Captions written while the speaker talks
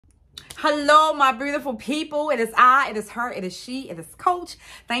Hello, my beautiful people. It is I, it is her, it is she, it is Coach.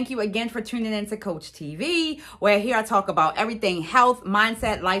 Thank you again for tuning in to Coach TV, where here I talk about everything health,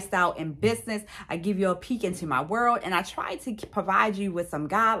 mindset, lifestyle, and business. I give you a peek into my world, and I try to provide you with some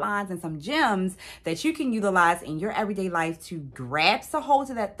guidelines and some gems that you can utilize in your everyday life to grasp a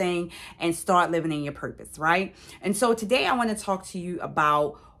hold of that thing and start living in your purpose, right? And so today I want to talk to you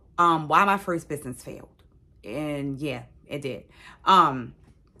about why my first business failed. And yeah, it did.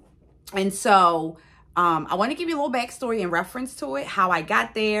 And so I want to give you a little backstory in reference to it, how I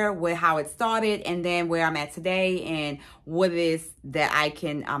got there, how it started, and then where I'm at today and what it is that I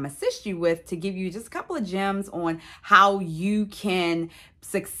can assist you with to give you just a couple of gems on how you can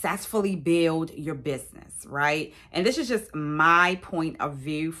successfully build your business, right? And this is just my point of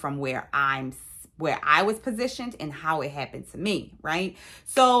view from where I was positioned and how it happened to me, right?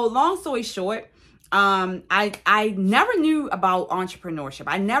 So long story short, I never knew about entrepreneurship.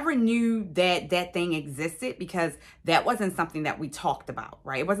 I never knew that that thing existed because that wasn't something that we talked about,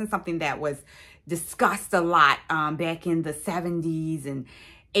 right? It wasn't something that was discussed a lot back in the 70s and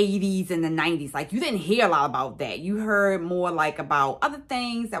 80s and the 90s. Like, you didn't hear a lot about that. You heard more like about other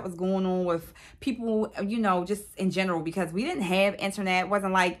things that was going on with people, you know, just in general, because we didn't have internet. It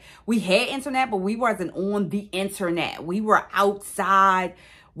wasn't like we had internet, but we wasn't on the internet. We were outside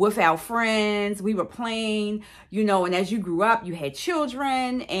with our friends, we were playing, you know, and as you grew up, you had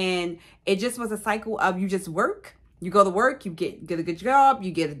children, and it just was a cycle of you just work, you go to work, you get a good job,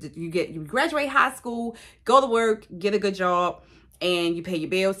 you graduate high school, go to work, get a good job, and you pay your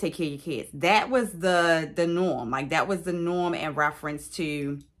bills, take care of your kids. That was the norm. Like, that was the norm in reference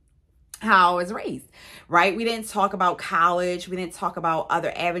to how I was raised, right? We didn't talk about college. We didn't talk about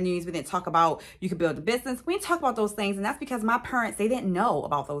other avenues. We didn't talk about you could build a business. We didn't talk about those things. And that's because my parents, they didn't know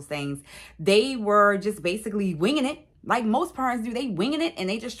about those things. They were just basically winging it. Like most parents do, they winging it, and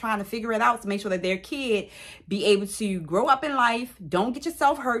they just trying to figure it out to make sure that their kid be able to grow up in life. Don't get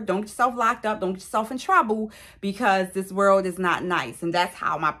yourself hurt. Don't get yourself locked up. Don't get yourself in trouble, because this world is not nice. And that's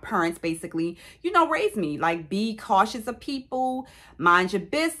how my parents basically, you know, raised me. Like, be cautious of people, mind your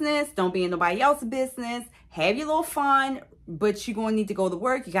business, don't be in nobody else's business, have your little fun, but you're going to need to go to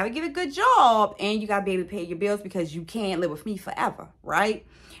work. You got to get a good job, and you got to be able to pay your bills, because you can't live with me forever, right?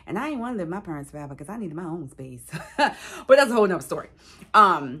 And I didn't want to live with my parents forever because I needed my own space. But that's a whole nother story.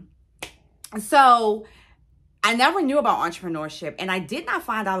 So I never knew about entrepreneurship, and I did not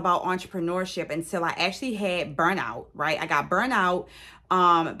find out about entrepreneurship until I actually had burnout, right? I got burnout.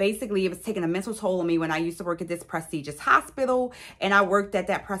 Basically, it was taking a mental toll on me when I used to work at this prestigious hospital, and I worked at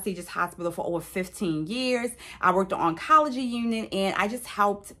that prestigious hospital for over 15 years. I worked on oncology unit, and I just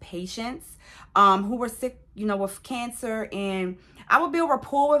helped patients who were sick, you know, with cancer, and I would build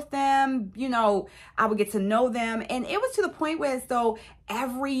rapport with them. You know, I would get to know them, and it was to the point where, as though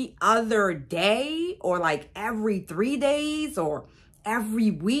every other day, or like every 3 days, or every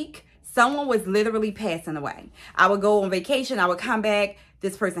week, someone was literally passing away. I would go on vacation. I would come back.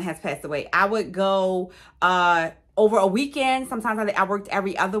 This person has passed away. I would go over a weekend. Sometimes I worked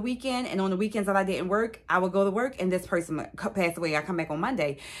every other weekend. And on the weekends that I didn't work, I would go to work, and this person passed away. I come back on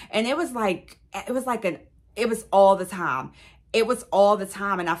Monday. And it was all the time. It was all the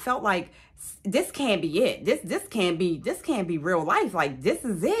time. And I felt like this can't be it. This can't be real life. Like, this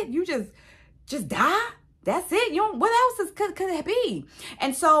is it. You just die. That's it. You don't, what else could it be?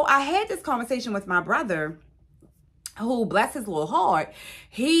 And so I had this conversation with my brother, who, bless his little heart,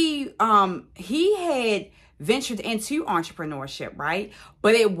 he had ventured into entrepreneurship, right?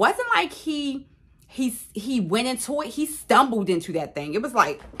 But it wasn't like he went into it. He stumbled into that thing. It was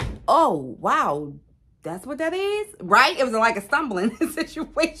like, oh, wow, that's what that is, right? It was like a stumbling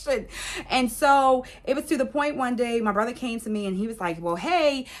situation. And so it was to the point one day, my brother came to me and he was like, well,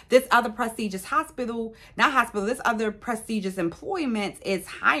 hey, this other prestigious this other prestigious employment is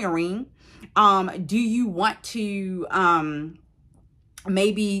hiring. Do you want to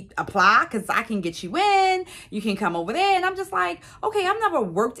maybe apply? Because I can get you in. You can come over there. And I'm just like, okay, I've never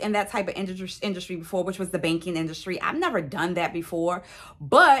worked in that type of industry before, which was the banking industry. I've never done that before.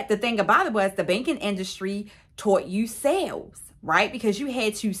 But the thing about it was, the banking industry taught you sales, right? Because you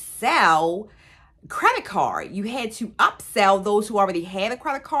had to sell credit card. You had to upsell those who already had a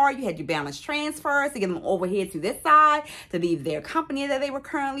credit card. You had to balance transfers to get them over here to this side, to leave their company that they were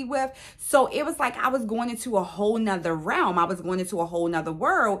currently with. So it was like I was going into a whole nother realm. I was going into a whole nother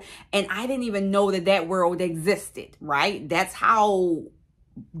world, and I didn't even know that world existed, right? That's how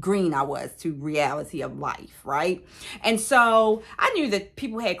green I was to reality of life, right? And so I knew that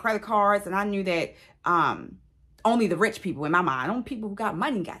people had credit cards, and I knew that only the rich people in my mind. Only people who got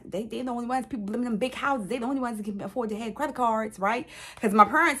money they're the only ones. People living in big houses, they're the only ones that can afford to have credit cards, right? Because my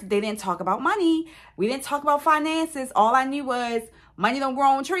parents, they didn't talk about money. We didn't talk about finances. All I knew was money don't grow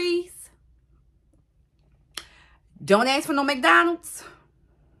on trees. Don't ask for no McDonald's.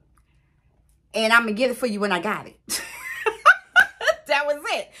 And I'm going to get it for you when I got it. That was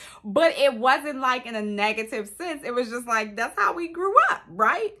it. But it wasn't like in a negative sense. It was just like, that's how we grew up,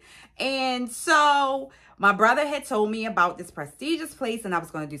 right? And so my brother had told me about this prestigious place and I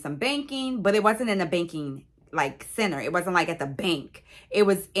was going to do some banking, but it wasn't in a banking like center. It wasn't like at the bank. It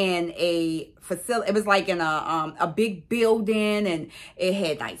was in a facility. It was like in a big building, and it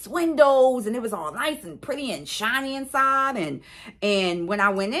had nice windows, and it was all nice and pretty and shiny inside. And when I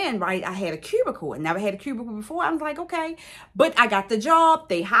went in, right, I had a cubicle. I never had a cubicle before. I was like, okay, but I got the job.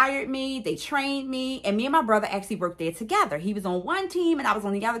 They hired me. They trained me, and me and my brother actually worked there together. He was on one team and I was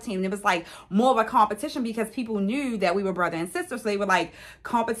on the other team. And it was like more of a competition because people knew that we were brother and sister. So they were like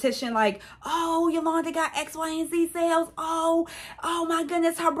competition, like, oh, Yulonda got X, Y, and Z sales. Oh my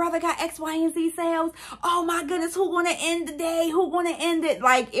goodness, her brother got X, Y, and Z sales. Oh my goodness, who gonna end the day? Who gonna end it?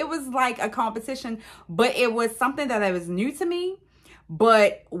 Like, it was like a competition, but it was something that was new to me.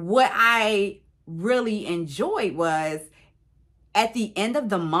 But what I really enjoyed was at the end of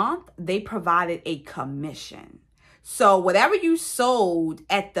the month, they provided a commission. So whatever you sold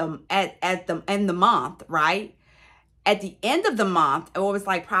at the end the month, right? At the end of the month, or it was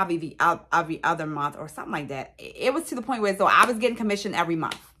like probably the every other month or something like that. It was to the point where, so I was getting commission every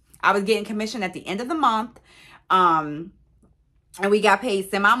month. I was getting commission at the end of the month. And we got paid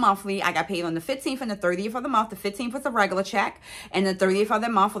semi-monthly. I got paid on the 15th and the 30th of the month. The 15th was a regular check. And the 30th of the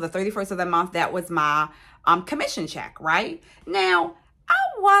month, or the 31st of the month, that was my commission check, right? Now, I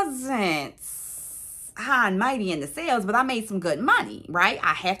wasn't high and mighty in the sales, but I made some good money, right?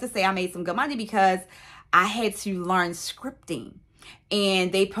 I have to say I made some good money because I had to learn scripting,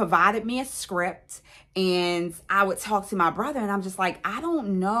 and they provided me a script, and I would talk to my brother, and I'm just like, I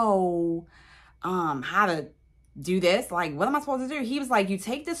don't know how to do this. Like, what am I supposed to do? He was like, you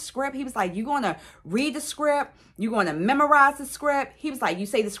take this script. He was like, you're going to read the script. You're going to memorize the script. He was like, you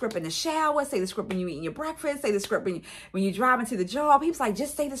say the script in the shower, say the script when you're eating your breakfast, say the script when you're driving to the job. He was like,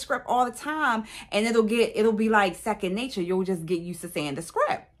 just say the script all the time, and it'll be like second nature. You'll just get used to saying the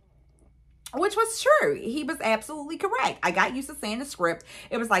script. Which was true. He was absolutely correct. I got used to saying the script.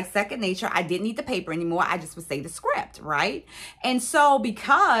 It was like second nature. I didn't need the paper anymore. I just would say the script, right? And so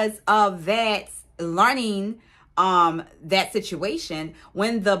because of that learning, that situation,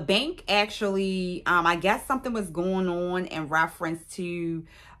 when the bank actually, I guess something was going on in reference to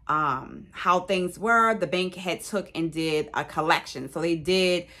how things were, the bank had took and did a collection. So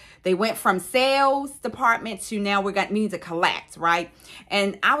they went from sales department to now we need to collect, right?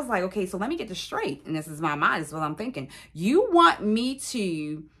 And I was like, okay, so let me get this straight. And this is my mind, this is what I'm thinking. You want me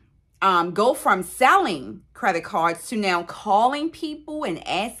to go from selling credit cards to now calling people and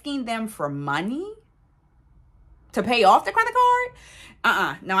asking them for money to pay off the credit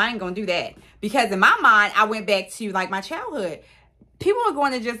card? No, I ain't gonna do that. Because in my mind, I went back to like my childhood. People are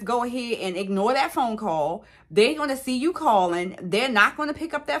going to just go ahead and ignore that phone call. They're going to see you calling. They're not going to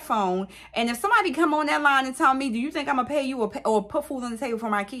pick up that phone. And if somebody come on that line and tell me, do you think I'm going to pay you or put food on the table for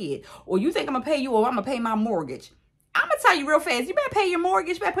my kid? Or you think I'm going to pay you or I'm going to pay my mortgage? I'm going to tell you real fast, you better pay your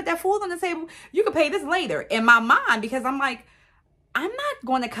mortgage. You better put that food on the table. You can pay this later. In my mind, because I'm like, I'm not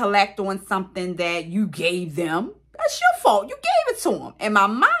going to collect on something that you gave them. That's your fault. You gave it to them. In my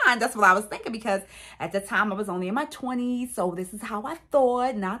mind, that's what I was thinking, because at the time I was only in my 20s. So this is how I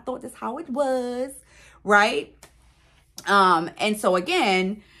thought, and I thought this is how it was, right? And so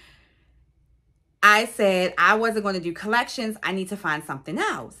again, I said I wasn't going to do collections. I need to find something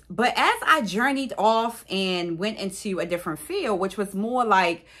else. But as I journeyed off and went into a different field, which was more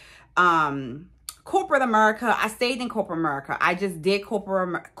like corporate America, I stayed in corporate America. I just did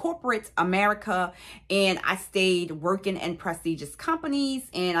corporate America, and I stayed working in prestigious companies,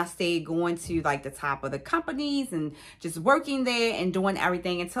 and I stayed going to like the top of the companies and just working there and doing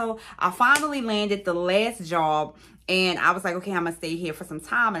everything until I finally landed the last job. And I was like, okay, I'm gonna stay here for some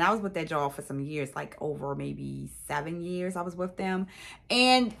time. And I was with that job for some years, like over maybe 7 years I was with them.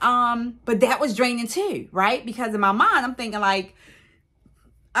 And but that was draining too, right? Because in my mind, I'm thinking like,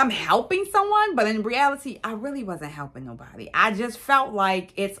 I'm helping someone, but in reality, I really wasn't helping nobody. I just felt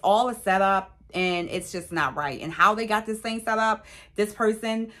like it's all a setup and it's just not right. And how they got this thing set up, this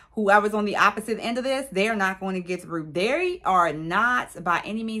person, whoever's on the opposite end of this, they're not going to get through. They are not by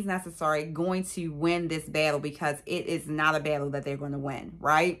any means necessary going to win this battle, because it is not a battle that they're going to win,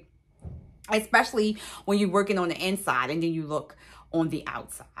 right? Especially when you're working on the inside and then you look on the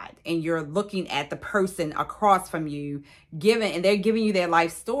outside, and you're looking at the person across from you and they're giving you their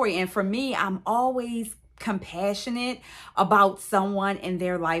life story. And for me, I'm always compassionate about someone and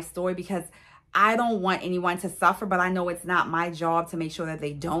their life story, because I don't want anyone to suffer, but I know it's not my job to make sure that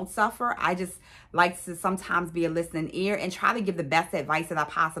they don't suffer. I just like to sometimes be a listening ear and try to give the best advice that I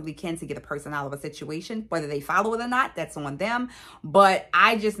possibly can to get a person out of a situation. Whether they follow it or not, that's on them. But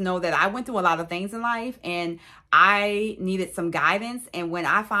I just know that I went through a lot of things in life and I needed some guidance. And when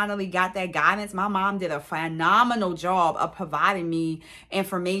I finally got that guidance, my mom did a phenomenal job of providing me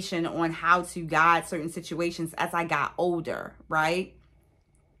information on how to guide certain situations as I got older, right?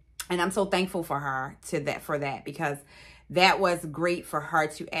 And I'm so thankful for her for that, because that was great for her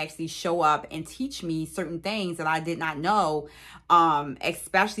to actually show up and teach me certain things that I did not know,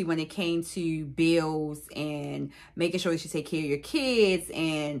 especially when it came to bills and making sure that you take care of your kids,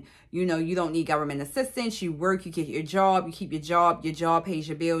 and you know, you don't need government assistance. You work, you get your job, you keep your job pays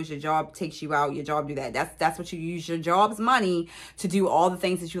your bills, your job takes you out, your job do that. That's what you use your job's money to do, all the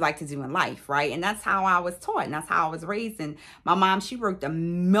things that you like to do in life, right? And that's how I was taught, and that's how I was raised. And my mom, she worked a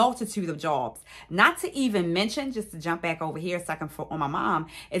multitude of jobs. Not to even mention, just to jump back over here a second on my mom,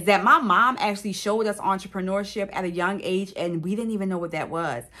 is that my mom actually showed us entrepreneurship at a young age, and we didn't even know what that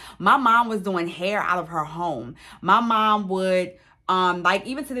was. My mom was doing hair out of her home. My mom would like,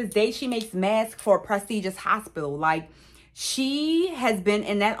 even to this day, she makes masks for a prestigious hospital. Like, she has been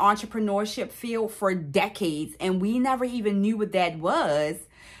in that entrepreneurship field for decades, and we never even knew what that was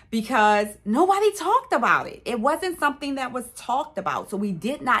because nobody talked about it. It wasn't something that was talked about. So we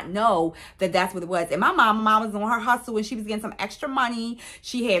did not know that that's what it was. And my mom was doing her hustle, and she was getting some extra money.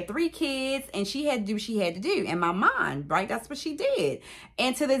 She had 3 kids, and she had to do what she had to do. And my mom, right, that's what she did.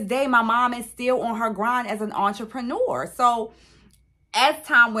 And to this day, my mom is still on her grind as an entrepreneur. So as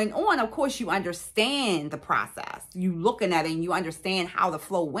time went on, of course, you understand the process. You looking at it and you understand how the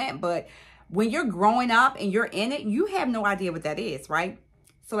flow went. But when you're growing up and you're in it, you have no idea what that is, right?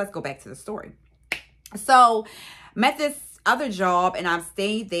 So let's go back to the story. So met this other job, and I've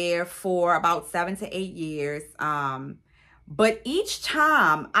stayed there for about 7 to 8 years. But each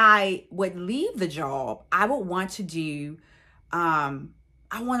time I would leave the job, I would want to do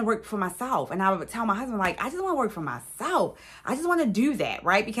I want to work for myself. And I would tell my husband, like, I just want to work for myself. I just want to do that,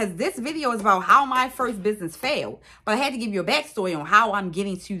 right? Because this video is about how my first business failed. But I had to give you a backstory on how I'm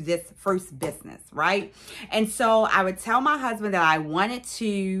getting to this first business, right? And so I would tell my husband that I wanted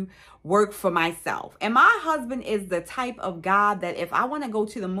to work for myself. And my husband is the type of guy that if I want to go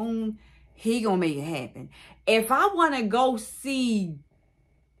to the moon, he gonna make it happen. If I want to go see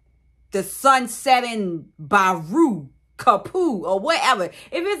the sunset in Baru, Kapu, or whatever, if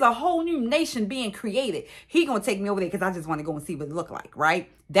it's a whole new nation being created, he gonna take me over there because I just want to go and see what it look like,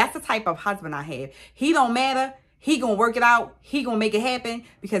 right? That's the type of husband I have. He don't matter. He gonna work it out. He gonna make it happen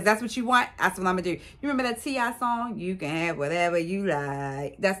because that's what you want. That's what I'm gonna do. You remember that T.I. song? You can have whatever you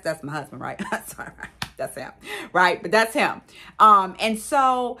like. That's my husband, right? Sorry, that's him, right? But that's him. And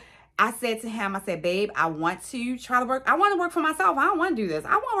so I said to him, I said, babe, I want to try to work. I want to work for myself. I don't want to do this.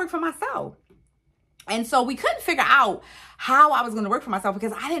 I want to work for myself. And so we couldn't figure out how I was going to work for myself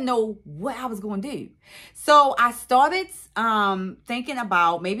because I didn't know what I was going to do. So I started thinking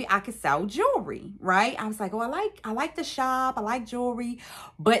about maybe I could sell jewelry, right? I was like, oh, I like the shop. I like jewelry.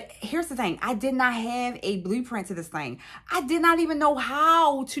 But here's the thing. I did not have a blueprint to this thing. I did not even know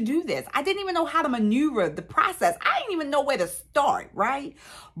how to do this. I didn't even know how to maneuver the process. I didn't even know where to start, right?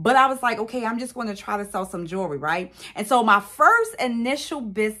 But I was like, okay, I'm just going to try to sell some jewelry, right? And so my first initial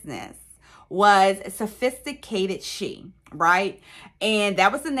business was Sophisticated She, right? And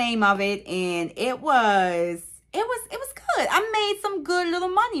that was the name of it. And it was good. I made some good little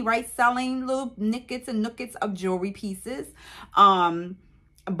money, right? Selling little nickets and nuggets of jewelry pieces. But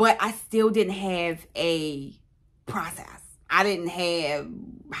I still didn't have a process. I didn't have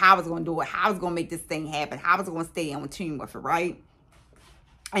how I was going to do it, how I was going to make this thing happen, how I was going to stay in tune with it, right?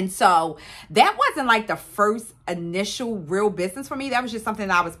 And so that wasn't like the first initial real business for me. That was just something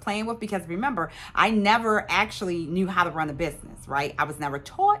that I was playing with because remember, I never actually knew how to run a business, right? I was never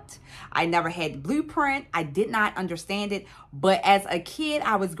taught. I never had the blueprint. I did not understand it. But as a kid,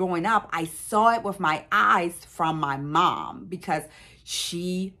 I was growing up. I saw it with my eyes from my mom because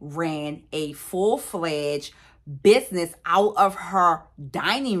she ran a full-fledged business out of her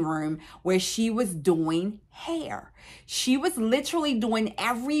dining room where she was doing hair. She was literally doing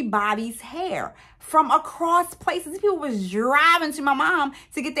everybody's hair from across places. People was driving to my mom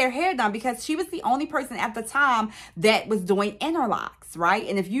to get their hair done because she was the only person at the time that was doing interlocks, right?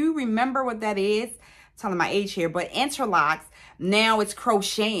 And if you remember what that is, I'm telling my age here, but interlocks Now it's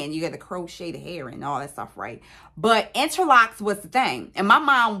crocheting. You got to crochet the hair and all that stuff, right? But interlocks was the thing. And my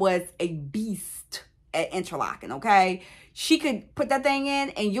mom was a beast at interlocking, okay? She could put that thing in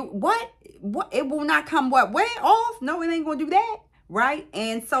and what? It will not come way off. No, it ain't going to do that, right?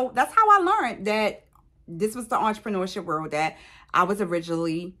 And so that's how I learned that this was the entrepreneurship world that I was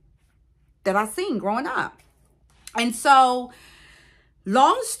originally, that I seen growing up. And so,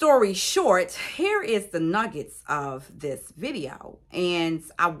 long story short, here is the nuggets of this video. And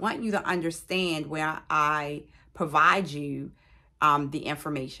I want you to understand where I provide you the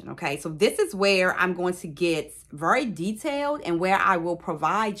information, okay? So this is where I'm going to get very detailed and where I will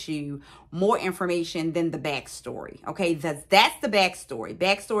provide you more information than the backstory, okay? That's the backstory.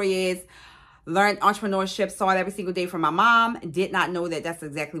 Backstory is learned entrepreneurship, saw it every single day from my mom. Did not know that that's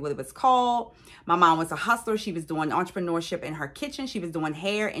exactly what it was called. My mom was a hustler. She was doing entrepreneurship in her kitchen. She was doing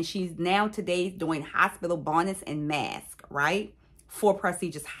hair, and she's now today doing hospital bonnets and masks, right? For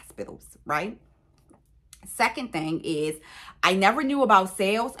prestigious hospitals, right? Second thing is, I never knew about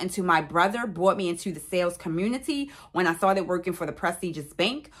sales until my brother brought me into the sales community when I started working for the prestigious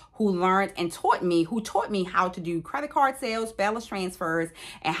bank, who taught me how to do credit card sales, balance transfers,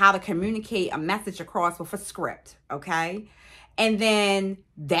 and how to communicate a message across with a script, okay? And then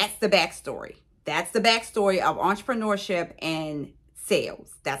that's the backstory. That's the backstory of entrepreneurship and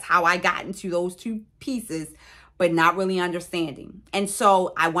sales. That's how I got into those two pieces, but not really understanding. And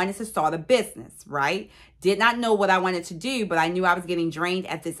so I wanted to start a business, right? Did not know what I wanted to do, but I knew I was getting drained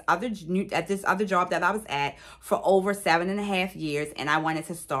at this other job that I was at for over 7.5 years, and I wanted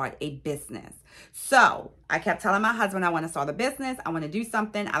to start a business. So I kept telling my husband, I want to start a business. I want to do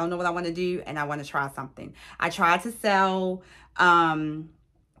something. I don't know what I want to do, and I want to try something. I tried to sell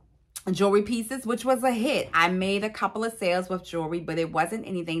jewelry pieces, which was a hit. I made a couple of sales with jewelry, but it wasn't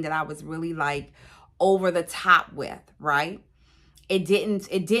anything that I was really like over the top with, right? It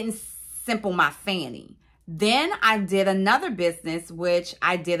didn't simple my fanny. Then I did another business, which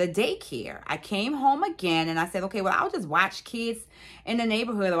I did a daycare. I came home again and I said, okay, well, I'll just watch kids in the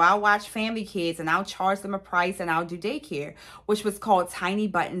neighborhood, or I'll watch family kids and I'll charge them a price and I'll do daycare, which was called Tiny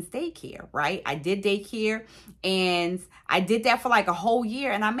Buttons Daycare, right? I did daycare and I did that for like a whole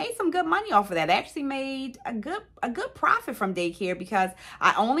year, and I made some good money off of that. I actually made a good profit from daycare because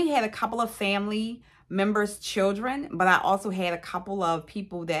I only had a couple of family members' children, but I also had a couple of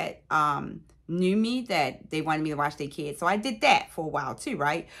people that knew me that they wanted me to watch their kids. So I did that for a while too,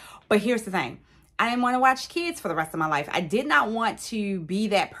 right? But here's the thing. I didn't want to watch kids for the rest of my life. I did not want to be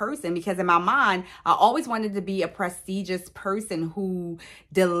that person because in my mind, I always wanted to be a prestigious person who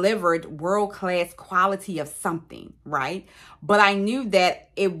delivered world-class quality of something, right? But I knew that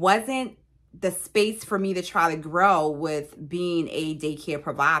it wasn't the space for me to try to grow with being a daycare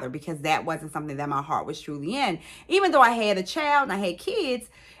provider, because that wasn't something that my heart was truly in. Even though I had a child and I had kids,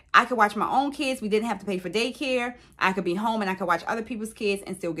 I could watch my own kids. We didn't have to pay for daycare. I could be home and I could watch other people's kids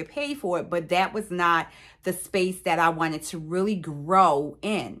and still get paid for it. But that was not the space that I wanted to really grow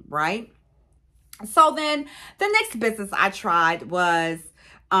in, right? So then the next business I tried was,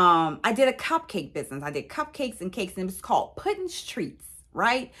 I did a cupcake business. I did cupcakes and cakes, and it was called Puddin's Treats,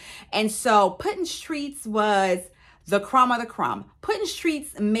 right? And so Puddin's Treats was the crumb of the crumb. Puddin's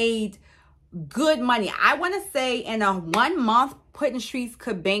Treats made good money. I want to say in a 1 month, Puddin's Treats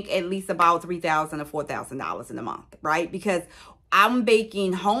could bank at least about $3,000 or $4,000 in a month, right? Because I'm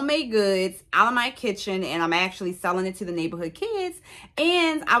baking homemade goods out of my kitchen and I'm actually selling it to the neighborhood kids.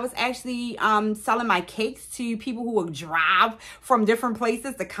 And I was actually selling my cakes to people who would drive from different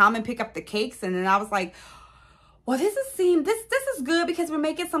places to come and pick up the cakes. And then I was like, well, this is good because we're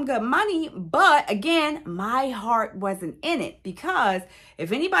making some good money. But again, my heart wasn't in it, because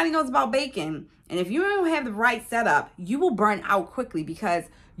if anybody knows about baking, and if you don't have the right setup, you will burn out quickly, because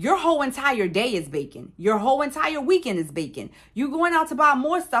your whole entire day is baking. Your whole entire weekend is baking. You're going out to buy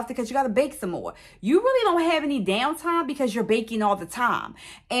more stuff because you got to bake some more. You really don't have any downtime because you're baking all the time.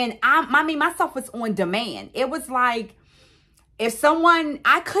 And my stuff was on demand. It was like,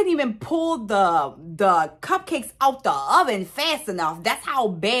 I couldn't even pull the cupcakes out the oven fast enough. That's how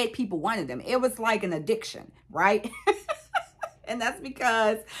bad people wanted them. It was like an addiction, right? And that's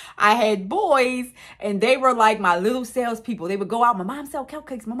because I had boys and they were like my little salespeople. They would go out, my mom sell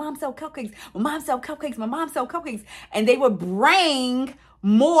cupcakes, my mom sell cupcakes, my mom sell cupcakes, my mom sell cupcakes. And they would bring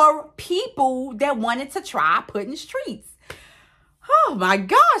more people that wanted to try Puddin's Treats. Oh my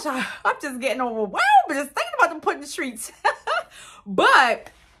gosh, I'm just getting overwhelmed just thinking about the Puddin's Treats. But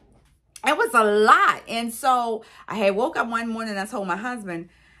it was a lot. And so I had woke up one morning and I told my husband,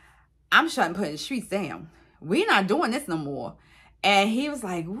 I'm shutting Puddin's Treats down. We're not doing this no more. And he was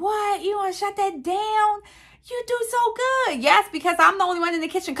like, what? You want to shut that down? You do so good. Yes, because I'm the only one in the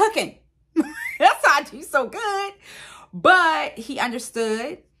kitchen cooking. That's how I do so good. But he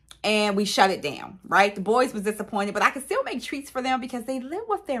understood, and we shut it down, right? The boys was disappointed, but I could still make treats for them because they live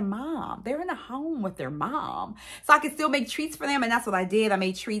with their mom. They're in a home with their mom. So I could still make treats for them, and that's what I did. I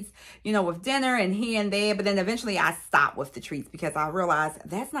made treats, you know, with dinner and here and there, but then eventually I stopped with the treats because I realized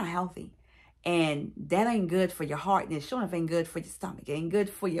that's not healthy. And that ain't good for your heart, and it sure enough ain't good for your stomach. It ain't good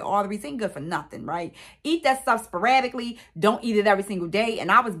for your arteries. It ain't good for nothing, right? Eat that stuff sporadically. Don't eat it every single day.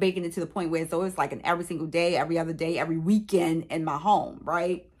 And I was baking it to the point where so it's like an every single day, every other day, every weekend in my home,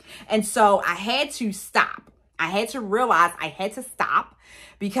 right? And so I had to stop. I had to realize I had to stop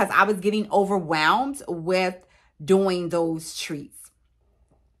because I was getting overwhelmed with doing those treats.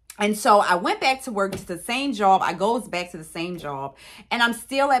 And so I went back to work to the same job. I goes back to the same job, and I'm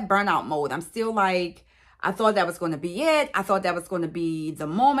still at burnout mode. I'm still like, I thought that was going to be it. I thought that was going to be the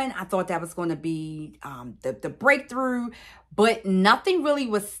moment. I thought that was going to be the breakthrough, but nothing really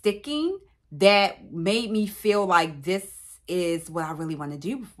was sticking that made me feel like this is what I really want to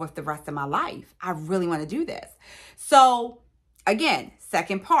do with the rest of my life. I really want to do this. So again,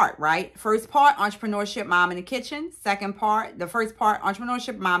 second part, right? First part, entrepreneurship, mom in the kitchen. Second part, the first part,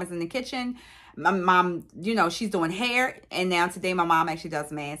 entrepreneurship, mom is in the kitchen. My mom, you know, she's doing hair. And now today, my mom actually does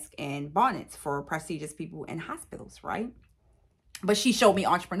masks and bonnets for prestigious people in hospitals, right? But she showed me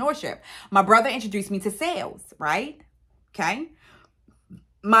entrepreneurship. My brother introduced me to sales, right? Okay.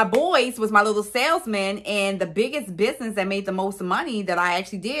 My boys was my little salesman, and the biggest business that made the most money that I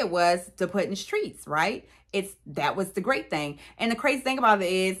actually did was to put in streets, right? That was the great thing. And the crazy thing about it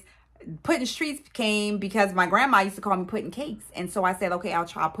is putting streets came because my grandma used to call me putting cakes. And so I said, okay, I'll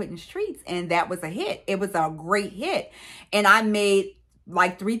try putting streets. And that was a hit. It was a great hit. And I made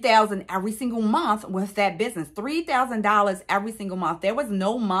like $3,000 every single month with that business. $3,000 every single month. There was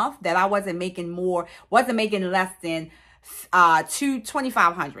no month that I wasn't making less than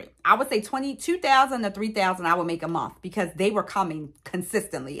 $2,500. I would say $2,000 to $3,000 I would make a month because they were coming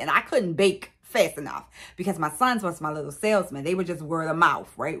consistently, and I couldn't bake fast enough because my sons was my little salesman. They were just word of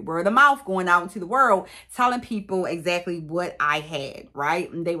mouth, right? Word of mouth going out into the world, telling people exactly what I had, right?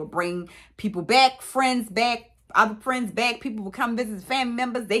 And they would bring people back, friends back, other friends back. People would come visit, family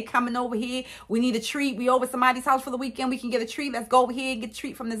members. They coming over here. We need a treat. We over somebody's house for the weekend. We can get a treat. Let's go over here and get a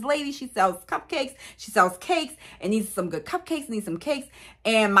treat from this lady. She sells cupcakes. She sells cakes and needs some good cupcakes, needs some cakes.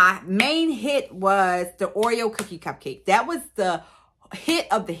 And my main hit was the Oreo cookie cupcake. That was the hit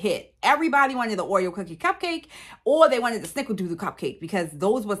of the hit. Everybody wanted the Oreo cookie cupcake, or they wanted the snickerdoodle cupcake because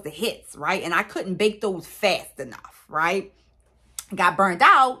those was the hits, right? And I couldn't bake those fast enough, right? Got burned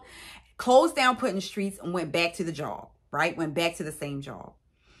out, closed down putting streets, and went back to the job, right? Went back to the same job.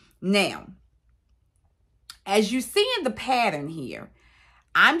 Now, as you see in the pattern here,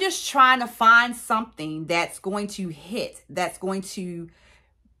 I'm just trying to find something that's going to hit, that's going to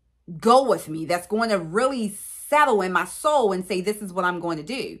go with me, that's going to really settle in my soul and say, this is what I'm going to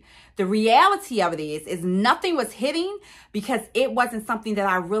do. The reality of it is nothing was hitting because it wasn't something that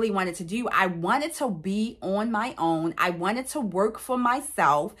I really wanted to do. I wanted to be on my own. I wanted to work for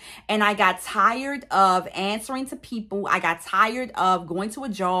myself, and I got tired of answering to people. I got tired of going to a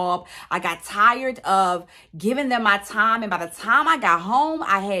job. I got tired of giving them my time. And by the time I got home,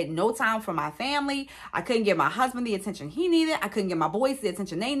 I had no time for my family. I couldn't give my husband the attention he needed. I couldn't give my boys the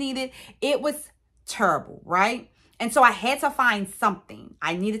attention they needed. It was terrible, right? And so I had to find something.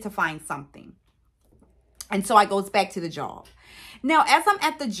 I needed to find something. And so I goes back to the job. Now, as I'm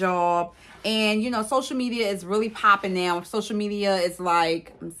at the job, and, you know, social media is really popping now. Social media is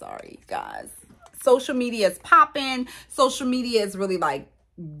like, I'm sorry, guys. Social media is popping. Social media is really like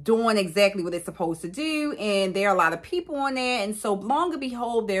doing exactly what it's supposed to do. And there are a lot of people on there. And so long and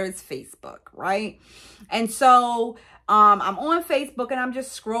behold, there is Facebook, right? And so I'm on Facebook and I'm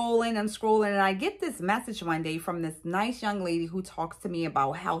just scrolling and I get this message one day from this nice young lady who talks to me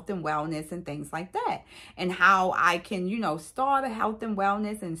about health and wellness and things like that, and how I can, you know, start a health and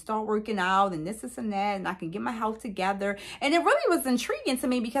wellness and start working out and this and that, and I can get my health together. And it really was intriguing to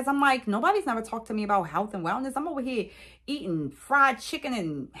me because I'm like, nobody's never talked to me about health and wellness. I'm over here eating fried chicken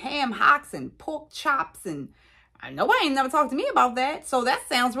and ham hocks and pork chops, and nobody ain't never talked to me about that. So that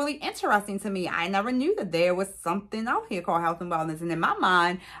sounds really interesting to me. I never knew that there was something out here called health and wellness. And in my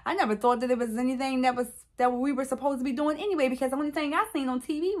mind, I never thought that there was anything that we were supposed to be doing anyway, because the only thing I seen on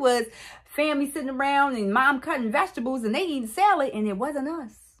TV was family sitting around and mom cutting vegetables and they eating salad, and it wasn't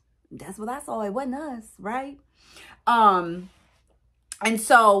us. That's what I saw. It wasn't us, right? And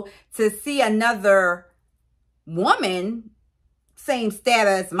so to see another woman, same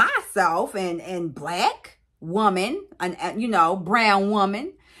status myself, and black woman, and, you know, brown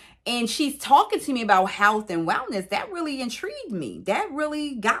woman, and she's talking to me about health and wellness. That really intrigued me. That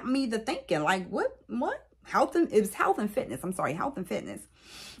really got me to thinking, like, what? It was health and fitness. I'm sorry, health and fitness.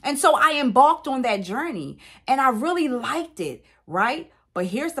 And so I embarked on that journey, and I really liked it, right? But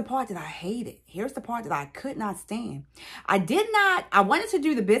here's the part that I hated. Here's the part that I could not stand. I wanted to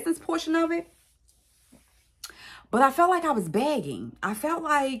do the business portion of it, but I felt like I was begging. I felt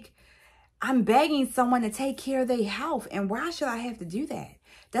like I'm begging someone to take care of their health. And why should I have to do that?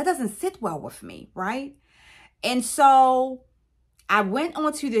 That doesn't sit well with me, right? And so I went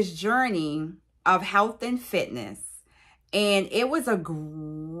onto this journey of health and fitness, and it was a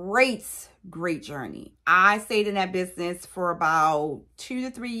great journey. I stayed in that business for about 2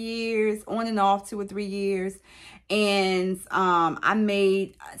 to 3 years, on and off 2 or 3 years. And I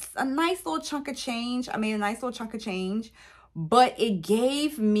made a nice little chunk of change. But it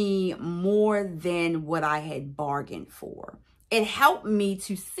gave me more than what I had bargained for. It helped me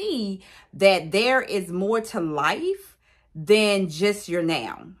to see that there is more to life than just your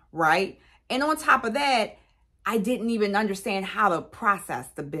now, right? And on top of that, I didn't even understand how to process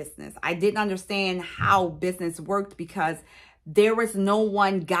the business. I didn't understand how business worked because there was no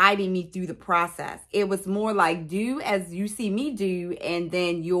one guiding me through the process. It was more like, do as you see me do, and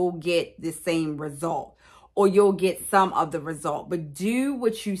then you'll get the same result, or you'll get some of the result. But do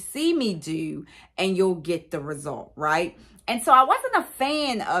what you see me do, and you'll get the result, right? And so I wasn't a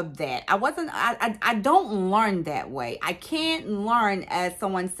fan of that. I don't learn that way. I can't learn as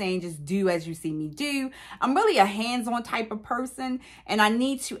someone saying, just do as you see me do. I'm really a hands-on type of person, and I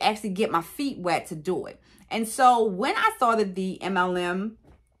need to actually get my feet wet to do it. And so when I started the MLM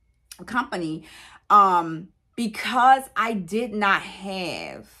company, because I did not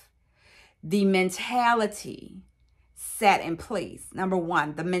have the mentality set in place, number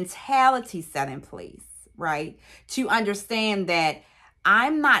one, the mentality set in place, right? To understand that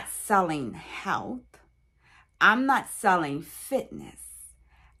I'm not selling health. I'm not selling fitness.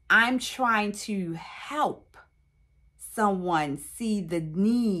 I'm trying to help someone see the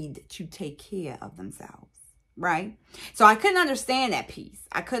need to take care of themselves, right? So I couldn't understand that piece.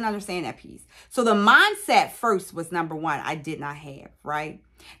 So the mindset first was number one, I did not have, right?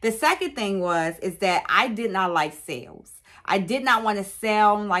 The second thing is that I did not like sales. I did not want to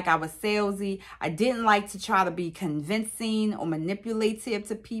sound like I was salesy. I didn't like to try to be convincing or manipulative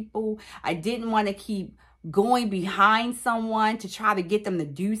to people. I didn't want to keep going behind someone to try to get them to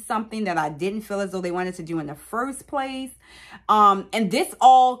do something that I didn't feel as though they wanted to do in the first place. And this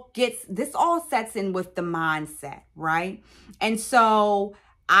all sets in with the mindset, right? And so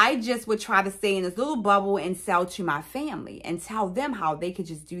I just would try to stay in this little bubble and sell to my family and tell them how they could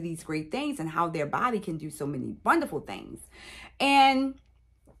just do these great things and how their body can do so many wonderful things. And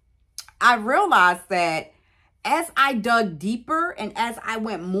I realized that as I dug deeper and as I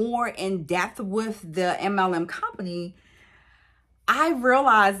went more in depth with the MLM company, I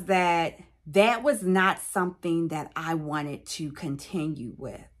realized that that was not something that I wanted to continue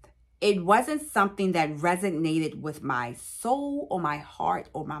with. It wasn't something that resonated with my soul or my heart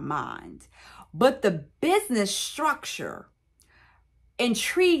or my mind. But the business structure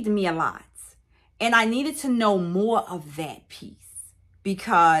intrigued me a lot. And I needed to know more of that piece.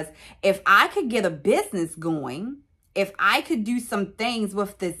 Because if I could get a business going, if I could do some things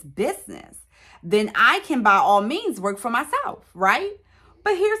with this business, then I can by all means work for myself, right?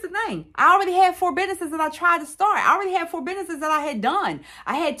 But here's the thing. I already had 4 businesses that I tried to start. I already had 4 businesses that I had done.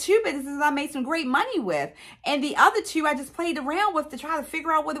 I had 2 businesses that I made some great money with. And the other 2 I just played around with to try to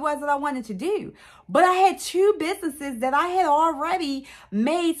figure out what it was that I wanted to do. But I had 2 businesses that I had already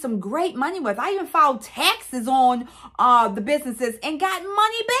made some great money with. I even filed taxes on the businesses and got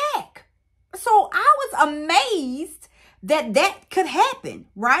money back. So I was amazed that that could happen,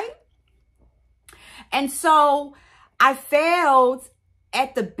 right? And so I failed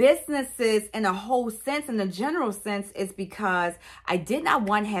at the businesses in a whole sense, in a general sense, is because I did not,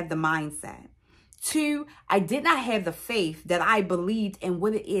 1, have the mindset. 2, I did not have the faith that I believed in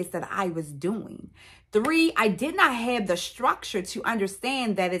what it is that I was doing. 3, I did not have the structure to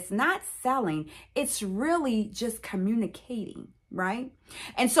understand that it's not selling, it's really just communicating, right?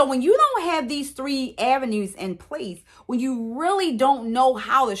 And so when you don't have these 3 avenues in place, when you really don't know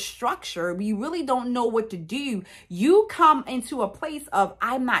how to structure, you really don't know what to do, you come into a place of,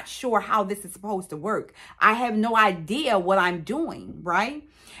 I'm not sure how this is supposed to work. I have no idea what I'm doing, right?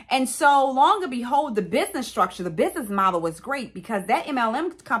 And so long and behold, the business structure, the business model was great because that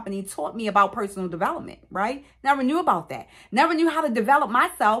MLM company taught me about personal development, right? Never knew about that. Never knew how to develop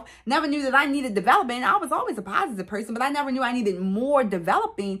myself. Never knew that I needed development. I was always a positive person, but I never knew I needed more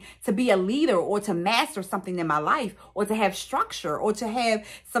developing to be a leader or to master something in my life or to have structure or to have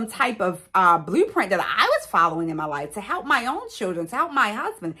some type of blueprint that I was following in my life to help my own children, to help my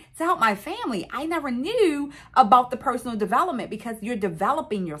husband, to help my family. I never knew about the personal development because you're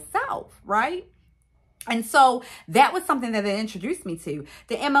developing yourself, right? And so that was something that it introduced me to.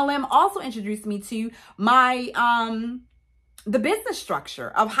 The MLM also introduced me to my the business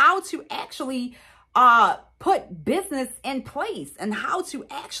structure of how to actually put business in place and how to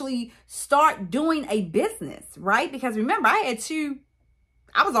actually start doing a business, right? Because remember, I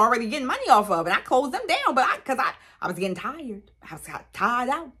was already getting money off of it. I closed them down, but because I was getting tired. I was tired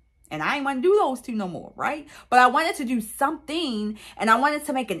out. And I ain't want to do those two no more, right? But I wanted to do something, and I wanted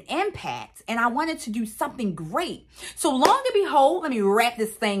to make an impact, and I wanted to do something great. So long and behold, let me wrap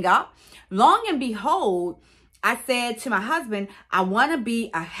this thing up. Long and behold, I said to my husband, I want to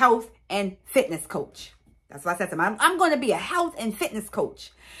be a health and fitness coach. That's what I said to him. I'm going to be a health and fitness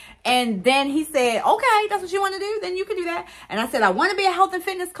coach. And then he said, okay, that's what you want to do? Then you can do that. And I said, I want to be a health and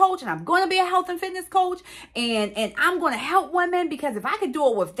fitness coach, and I'm going to be a health and fitness coach. And I'm going to help women because if I could do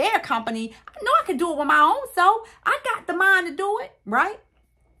it with their company, I know I could do it with my own self. I got the mind to do it, right?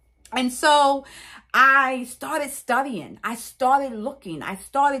 And so I started studying. I started looking. I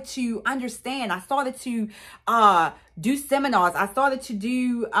started to understand. I started to do seminars. I started to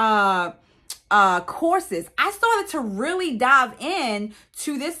do courses. I started to really dive in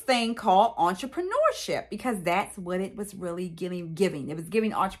to this thing called entrepreneurship because that's what it was really giving. It was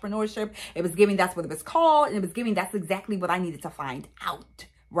giving entrepreneurship. It was giving, that's what it was called. And it was giving, that's exactly what I needed to find out.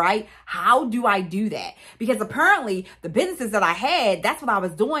 Right? How do I do that? Because apparently the businesses that I had, that's what I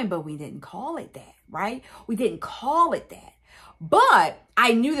was doing, but we didn't call it that, right? We didn't call it that. But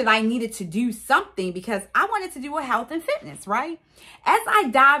I knew that I needed to do something because I wanted to do a health and fitness, right? As I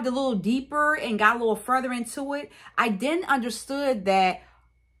dived a little deeper and got a little further into it, I then understood that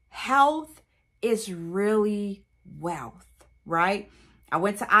health is really wealth, right? I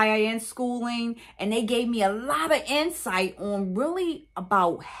went to IIN schooling and they gave me a lot of insight on really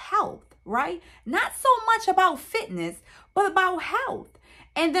about health, right? Not so much about fitness, but about health.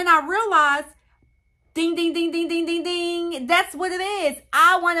 And then I realized, ding, ding, ding, ding, ding, ding, ding. That's what it is.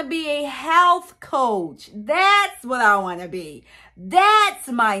 I want to be a health coach. That's what I want to be. That's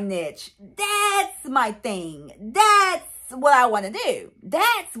my niche. That's my thing. That's what I want to do.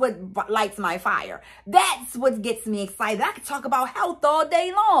 That's what lights my fire. That's what gets me excited. I could talk about health all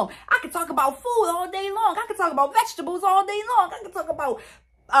day long. I could talk about food all day long. I could talk about vegetables all day long. I could talk about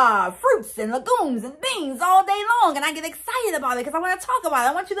fruits and legumes and beans all day long. And I get excited about it because I want to talk about it.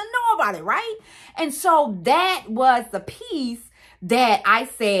 I want you to know about it, right? And so that was the piece that I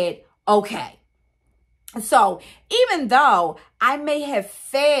said, okay. So even though I may have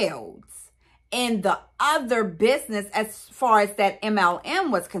failed in the other business as far as that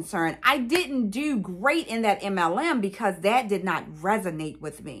MLM was concerned, I didn't do great in that MLM because that did not resonate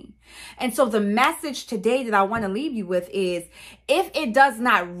with me. And so the message today that I want to leave you with is, if it does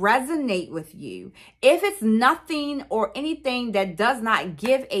not resonate with you, if it's nothing or anything that does not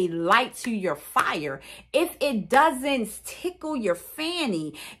give a light to your fire, if it doesn't tickle your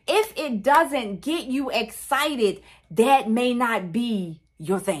fanny, if it doesn't get you excited, that may not be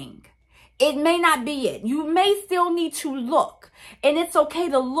your thing. It may not be it. You may still need to look. And it's okay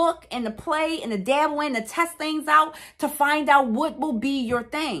to look and to play and to dabble in, to test things out, to find out what will be your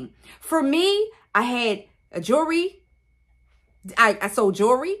thing. For me, I had a jewelry. I sold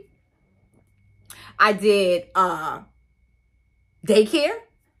jewelry. I did daycare.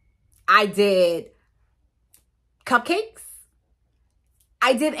 I did cupcakes.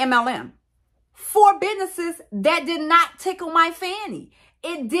 I did MLM. 4 businesses that did not tickle my fanny.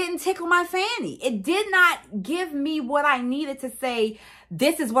 It didn't tickle my fanny. It did not give me what I needed to say,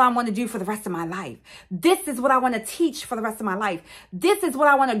 this is what I want to do for the rest of my life. This is what I want to teach for the rest of my life. This is what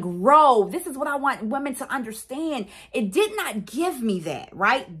I want to grow. This is what I want women to understand. It did not give me that,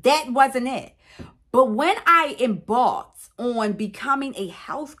 right? That wasn't it. But when I embarked on becoming a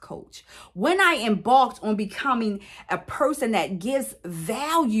health coach, when I embarked on becoming a person that gives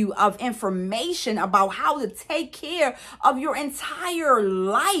value of information about how to take care of your entire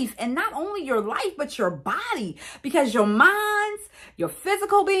life, and not only your life, but your body, because your minds, your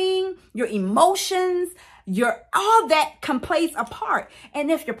physical being, your emotions, all that can plays a part.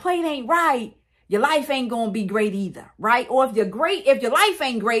 And if your plate ain't right, your life ain't going to be great either, right? Or if your life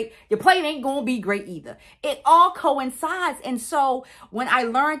ain't great, your plate ain't going to be great either. It all coincides. And so when I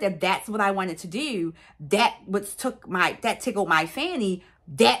learned that that's what I wanted to do, that tickled my fanny,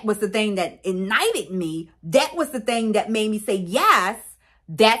 that was the thing that ignited me. That was the thing that made me say, yes,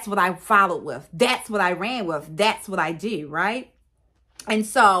 that's what I followed with. That's what I ran with. That's what I do, right? And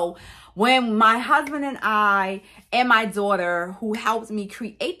so when my husband and I and my daughter, who helped me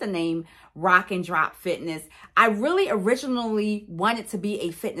create the name Rock and Drop Fitness, I really originally wanted to be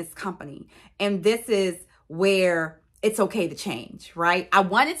a fitness company. And this is where it's okay to change, right? I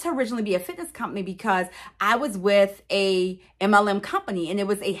wanted to originally be a fitness company because I was with a MLM company and it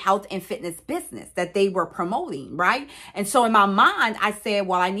was a health and fitness business that they were promoting, right? And so in my mind, I said,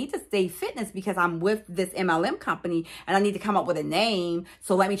 well, I need to stay fitness because I'm with this MLM company and I need to come up with a name.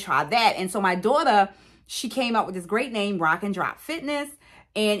 So let me try that. And so my daughter, she came up with this great name, Rock and Drop Fitness.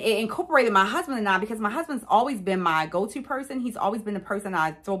 And it incorporated my husband and I, because my husband's always been my go-to person. He's always been the person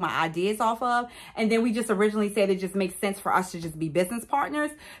I throw my ideas off of. And then we just originally said it just makes sense for us to just be business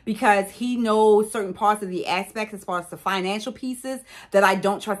partners, because he knows certain parts of the aspects as far as the financial pieces that I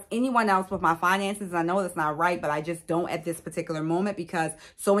don't trust anyone else with my finances. And I know that's not right, but I just don't at this particular moment, because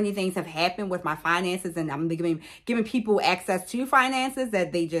so many things have happened with my finances and I'm giving people access to finances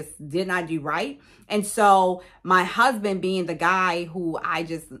that they just did not do right. And so my husband, being the guy who I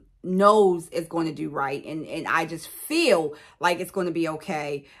just knows is going to do right, and I just feel like it's going to be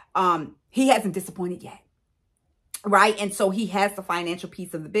okay, he hasn't disappointed yet. Right. And so he has the financial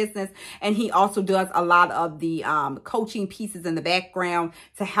piece of the business, and he also does a lot of the coaching pieces in the background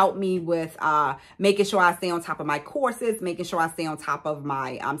to help me with making sure I stay on top of my courses, making sure I stay on top of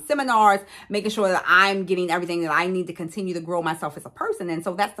my seminars, making sure that I'm getting everything that I need to continue to grow myself as a person. And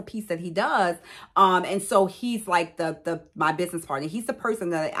so that's the piece that he does. And so he's like my business partner. He's the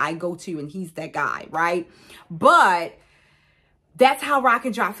person that I go to, and he's that guy. Right. But that's how Rock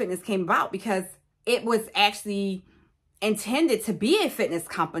and Drop Fitness came about, because it was actually intended to be a fitness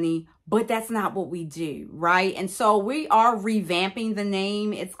company, but that's not what we do, right? And so we are revamping the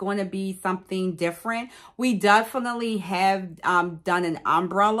name. It's going to be something different. We definitely have done an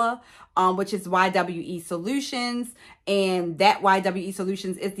umbrella, which is YWE Solutions. And that YWE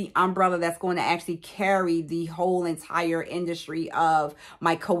Solutions is the umbrella that's going to actually carry the whole entire industry of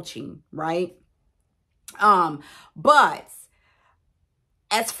my coaching, right? But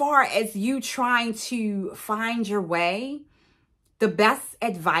as far as you trying to find your way, the best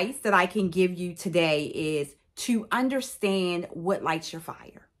advice that I can give you today is to understand what lights your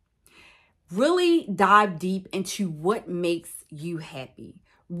fire. Really dive deep into what makes you happy.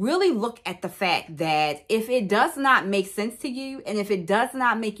 Really look at the fact that if it does not make sense to you, and if it does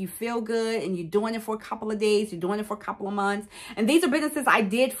not make you feel good, and you're doing it for a couple of days, you're doing it for a couple of months, and these are businesses I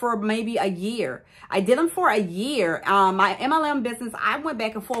did for maybe a year. I did them for a year. My MLM business, I went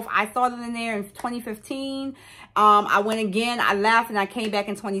back and forth. I started in there in 2015. I went again, I left, and I came back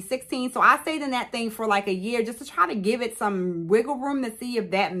in 2016. So I stayed in that thing for like a year just to try to give it some wiggle room to see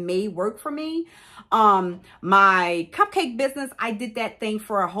if that may work for me. My cupcake business, I did that thing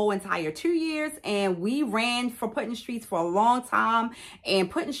for a whole entire 2 years, and we ran for Pudding Streets for a long time, and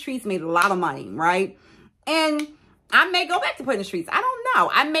Pudding Streets made a lot of money, right? And I may go back to Pudding Streets. I don't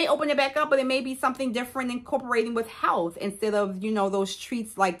know. I may open it back up, but it may be something different, incorporating with health instead of, you know, those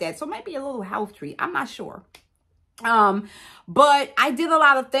treats like that. So it might be a little health treat. I'm not sure. But I did a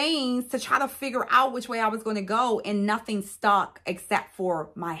lot of things to try to figure out which way I was going to go, and nothing stuck except for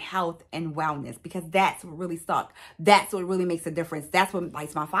my health and wellness, because that's what really stuck. That's what really makes a difference. That's what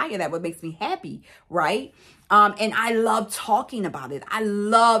lights my fire. That's what makes me happy. Right. And I love talking about it. I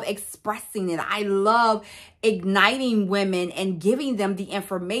love expressing it. I love igniting women and giving them the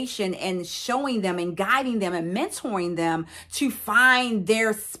information and showing them and guiding them and mentoring them to find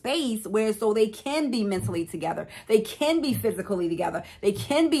their space where so they can be mentally together. They can be physically together. They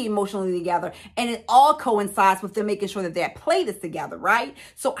can be emotionally together. And it all coincides with them making sure that their plate is together, right?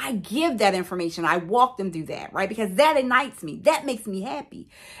 So I give that information. I walk them through that, right? Because that ignites me. That makes me happy.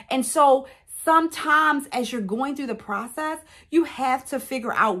 And so sometimes as you're going through the process, you have to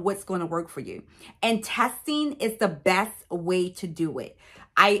figure out what's going to work for you. And testing is the best way to do it.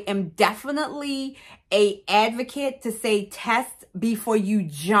 I am definitely an advocate to say test before you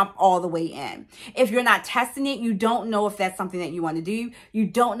jump all the way in. If you're not testing it, you don't know if that's something that you want to do. You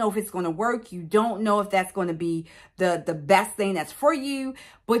don't know if it's going to work. You don't know if that's going to be the best thing that's for you.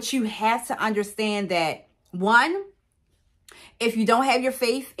 But you have to understand that, one, if you don't have your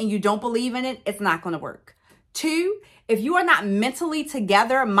faith and you don't believe in it, it's not going to work. Two, if you are not mentally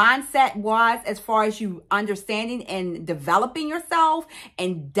together, mindset-wise, as far as you understanding and developing yourself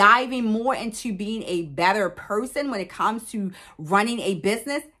and diving more into being a better person when it comes to running a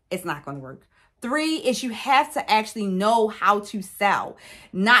business, it's not going to work. 3 is you have to actually know how to sell.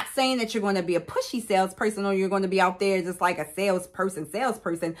 Not saying that you're going to be a pushy salesperson or you're going to be out there just like a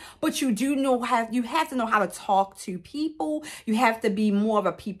salesperson, but you do know you have to know how to talk to people. You have to be more of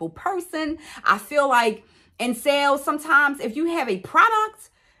a people person. I feel like in sales, sometimes if you have a product,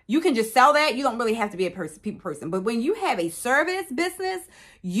 you can just sell that. You don't really have to be a people person. But when you have a service business,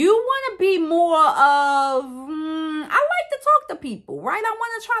 you want to be more of, I like to talk to people, right? I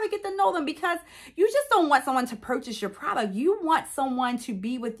want to try to get to know them, because you just don't want someone to purchase your product. You want someone to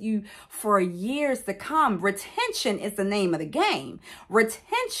be with you for years to come. Retention is the name of the game.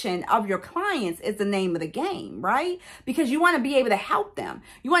 Retention of your clients is the name of the game, right? Because you want to be able to help them.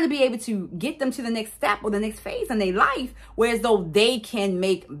 You want to be able to get them to the next step or the next phase in their life, whereas though they can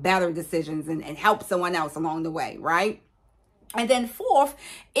make better decisions and help someone else along the way, right? And then 4th,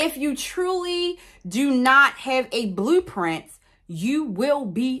 if you truly do not have a blueprint, you will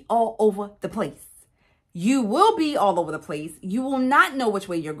be all over the place. You will be all over the place. You will not know which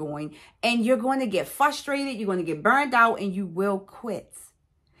way you're going, and you're going to get frustrated. You're going to get burned out, and you will quit.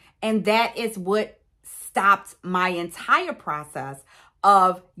 And that is what stopped my entire process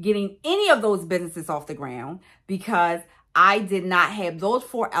of getting any of those businesses off the ground, because I did not have those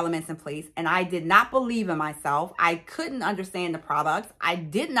 4 elements in place, and I did not believe in myself. I couldn't understand the products. I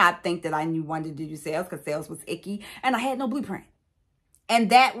did not think that I wanted to do sales, because sales was icky, and I had no blueprint. And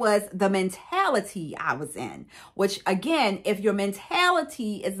that was the mentality I was in, which again, if your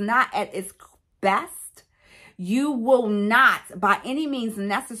mentality is not at its best, you will not by any means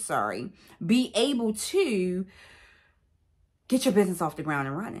necessary be able to get your business off the ground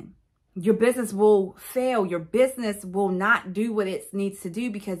and running. Your business will fail. Your business will not do what it needs to do,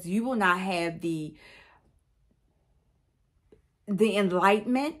 because you will not have the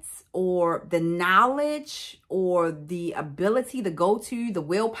enlightenment or the knowledge or the ability, the go-to, the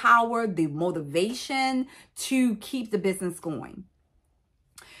willpower, the motivation to keep the business going.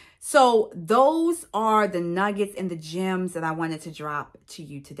 So those are the nuggets and the gems that I wanted to drop to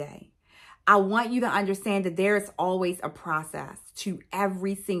you today. I want you to understand that there is always a process to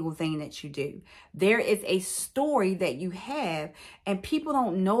every single thing that you do. There is a story that you have, and people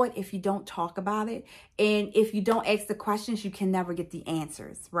don't know it if you don't talk about it. And if you don't ask the questions, you can never get the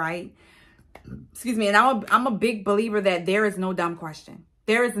answers, right? Excuse me. And I'm a big believer that there is no dumb question.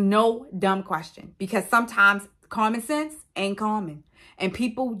 There is no dumb question, because sometimes common sense ain't common. And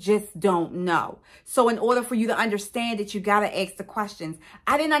people just don't know. So in order for you to understand it, you got to ask the questions.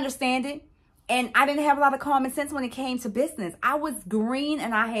 I didn't understand it. And I didn't have a lot of common sense when it came to business. I was green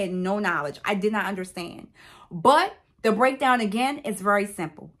and I had no knowledge. I did not understand. But the breakdown again is very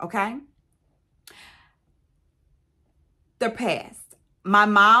simple, okay? The past. My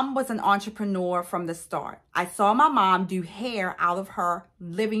mom was an entrepreneur from the start. I saw my mom do hair out of her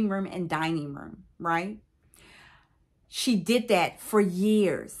living room and dining room, right? She did that for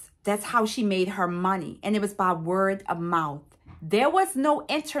years. That's how she made her money. And it was by word of mouth. There was no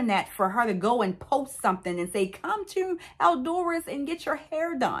internet for her to go and post something and say, come to Eldora's and get your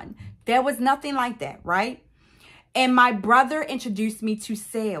hair done. There was nothing like that, right? And my brother introduced me to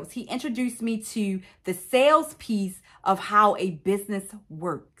sales. He introduced me to the sales piece of how a business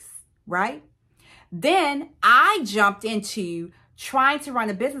works, right? Then I jumped into trying to run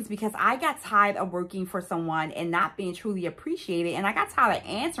a business because I got tired of working for someone and not being truly appreciated. And I got tired of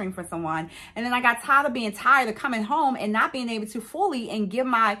answering for someone. And then I got tired of being tired of coming home and not being able to fully and give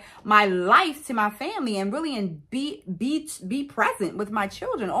my life to my family and really and be present with my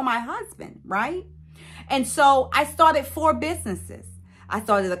children or my husband, right? And so I started 4 businesses. I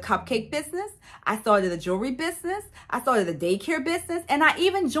started a cupcake business. I started a jewelry business. I started a daycare business. And I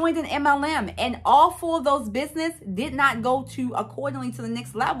even joined an MLM. And all 4 of those businesses did not go to accordingly to the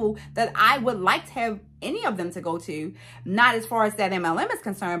next level that I would like to have any of them to go to. Not as far as that MLM is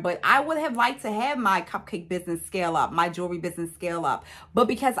concerned, but I would have liked to have my cupcake business scale up, my jewelry business scale up. But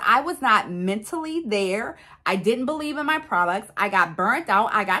because I was not mentally there, I didn't believe in my products. I got burnt out.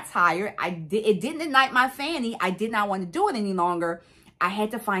 I got tired. It didn't ignite my fanny. I did not want to do it any longer. I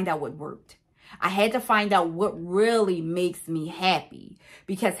had to find out what worked. I had to find out what really makes me happy,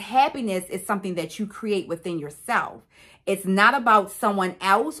 because happiness is something that you create within yourself. It's not about someone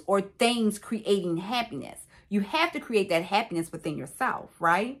else or things creating happiness. You have to create that happiness within yourself,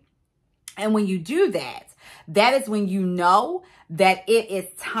 right? And when you do that, that is when you know that it is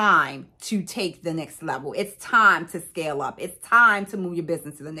time to take the next level. It's time to scale up. It's time to move your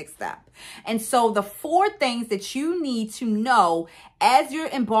business to the next step. And so the 4 things that you need to know as you're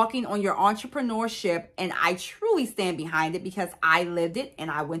embarking on your entrepreneurship, and I truly stand behind it because I lived it and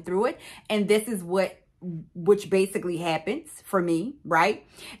I went through it. And this is what which basically happens for me, right,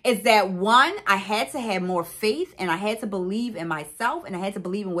 is that one, I had to have more faith, and I had to believe in myself, and I had to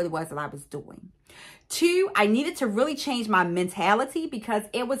believe in what it was that I was doing. Two, I needed to really change my mentality, because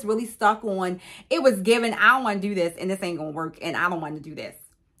it was really stuck on, it was given, I don't want to do this, and this ain't going to work, and I don't want to do this.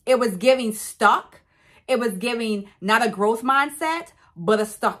 It was giving stuck. It was giving not a growth mindset, but a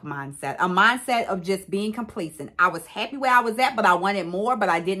stuck mindset, a mindset of just being complacent. I was happy where I was at, but I wanted more, but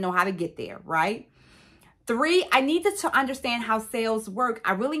I didn't know how to get there, right? Three, I needed to understand how sales work.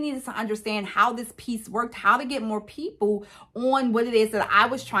 I really needed to understand how this piece worked, how to get more people on what it is that I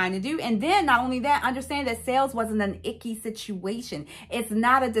was trying to do. And then not only that, understand that sales wasn't an icky situation. It's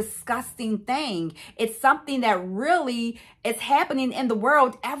not a disgusting thing. It's something that really is happening in the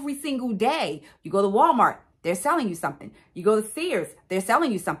world every single day. You go to Walmart, they're selling you something. You go to Sears, they're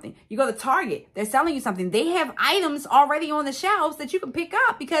selling you something. You go to Target, they're selling you something. They have items already on the shelves that you can pick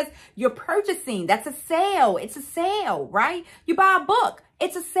up because you're purchasing. That's a sale. It's a sale, right? You buy a book,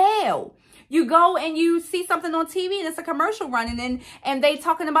 it's a sale. You go and you see something on TV and it's a commercial running and they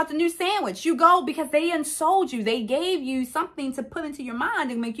talking about the new sandwich. You go because they unsold you. They gave you something to put into your mind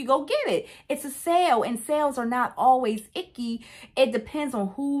and make you go get it. It's a sale, and sales are not always icky. It depends on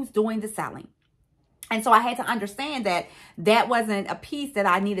who's doing the selling. And so I had to understand that that wasn't a piece that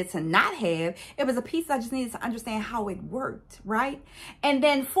I needed to not have. It was a piece I just needed to understand how it worked, right? And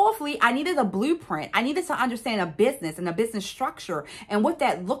then fourthly, I needed a blueprint. I needed to understand a business and a business structure and what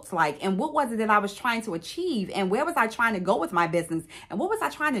that looked like, and what was it that I was trying to achieve, and where was I trying to go with my business, and what was I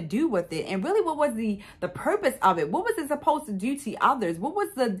trying to do with it, and really what was the purpose of it? What was it supposed to do to others? What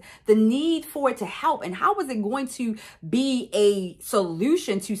was the need for it to help, and how was it going to be a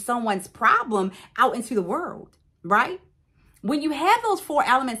solution to someone's problem out into the world, right? When you have those four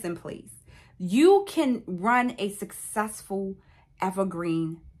elements in place, you can run a successful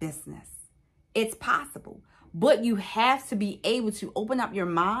evergreen business. It's possible, but you have to be able to open up your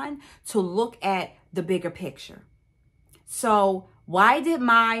mind to look at the bigger picture. So why did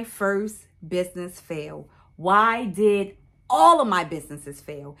my first business fail? Why did all of my businesses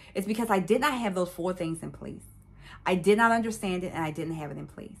fail? It's because I did not have those four things in place. I did not understand it, and I didn't have it in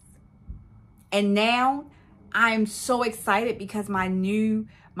place. And now I'm so excited because my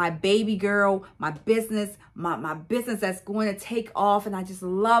baby girl, my business that's going to take off. And I just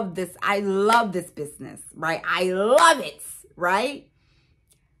love this. I love this business, right? I love it, right?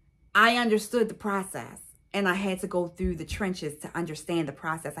 I understood the process, and I had to go through the trenches to understand the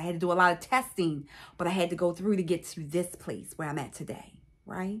process. I had to do a lot of testing, but I had to go through to get to this place where I'm at today,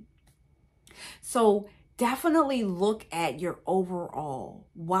 right? So definitely look at your overall.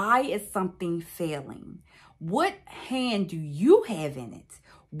 Why is something failing? What hand do you have in it?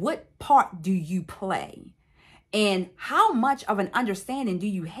 What part do you play? And how much of an understanding do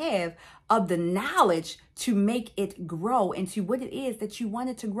you have of the knowledge to make it grow into what it is that you want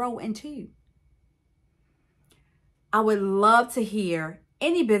it to grow into? I would love to hear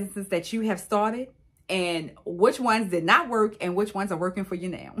any businesses that you have started and which ones did not work and which ones are working for you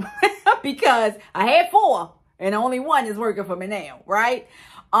now. Because I had 4 and only 1 is working for me now, right?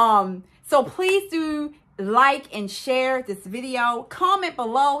 So please do like and share this video. Comment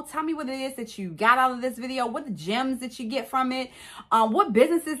below. Tell me what it is that you got out of this video. What the gems that you get from it. What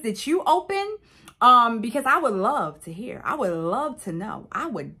businesses did you open? Because I would love to hear. I would love to know. I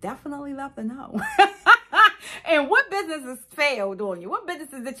would definitely love to know. And what businesses failed on you? What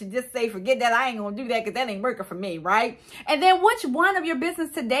businesses did you just say, forget that, I ain't going to do that because that ain't working for me, right? And then which one of your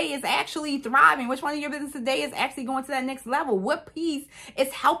business today is actually thriving? Which one of your business today is actually going to that next level? What piece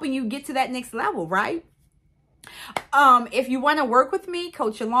is helping you get to that next level, right? If you want to work with me,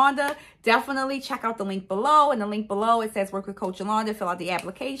 Coach Yulonda, definitely check out the link below. In the link below, it says work with Coach Yulonda. Fill out the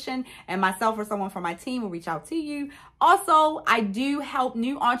application, and myself or someone from my team will reach out to you. Also, I do help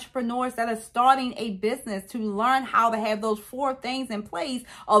new entrepreneurs that are starting a business to learn how to have those 4 things in place,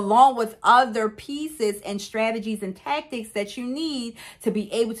 along with other pieces and strategies and tactics that you need to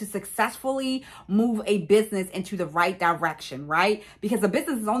be able to successfully move a business into the right direction, right? Because a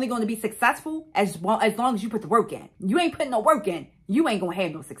business is only going to be successful as long as you put the work in. You ain't putting no work in, you ain't going to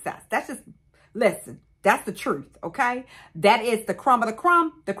have no success. That's just, listen, that's the truth, okay? That is the crumb of the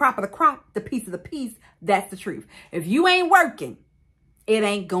crumb, the crop of the crop, the piece of the piece. That's the truth. If you ain't working, it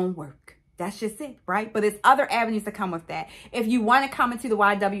ain't going to work. That's just it, right? But there's other avenues that come with that. If you want to come into the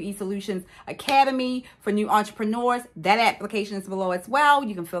YWE Solutions Academy for new entrepreneurs, that application is below as well.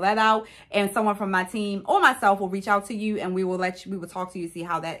 You can fill that out, and someone from my team or myself will reach out to you, and we will talk to you, see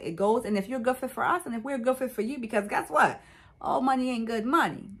how that it goes, and if you're a good fit for us, and if we're a good fit for you, because guess what? All money ain't good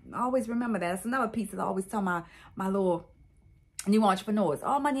money. Always remember that. That's another piece that I always tell my little New entrepreneurs,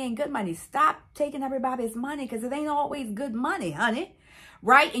 all money ain't good money. Stop taking everybody's money because it ain't always good money, honey.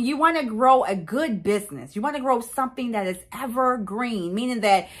 Right? And you want to grow a good business. You want to grow something that is evergreen, meaning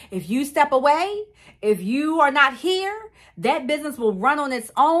that if you step away, if you are not here, that business will run on its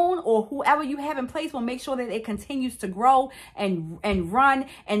own, or whoever you have in place will make sure that it continues to grow and run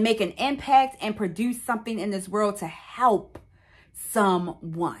and make an impact and produce something in this world to help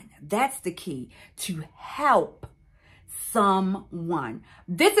someone. That's the key, to help someone.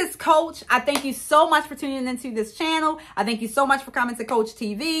 This is Coach. I thank you so much for tuning into this channel. I thank you so much for coming to Coach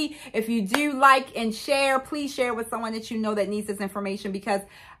TV. If you do like and share, please share with someone that you know that needs this information, because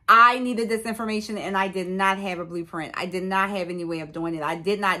I needed this information and I did not have a blueprint. I did not have any way of doing it. I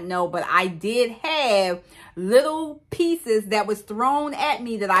did not know, but I did have little pieces that was thrown at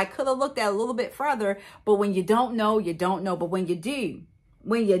me that I could have looked at a little bit further. But when you don't know, you don't know. But when you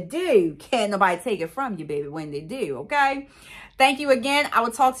do, can't nobody take it from you, baby, when they do, okay? Thank you again. I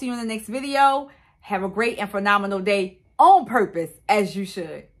will talk to you in the next video. Have a great and phenomenal day on purpose, as you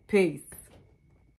should. Peace.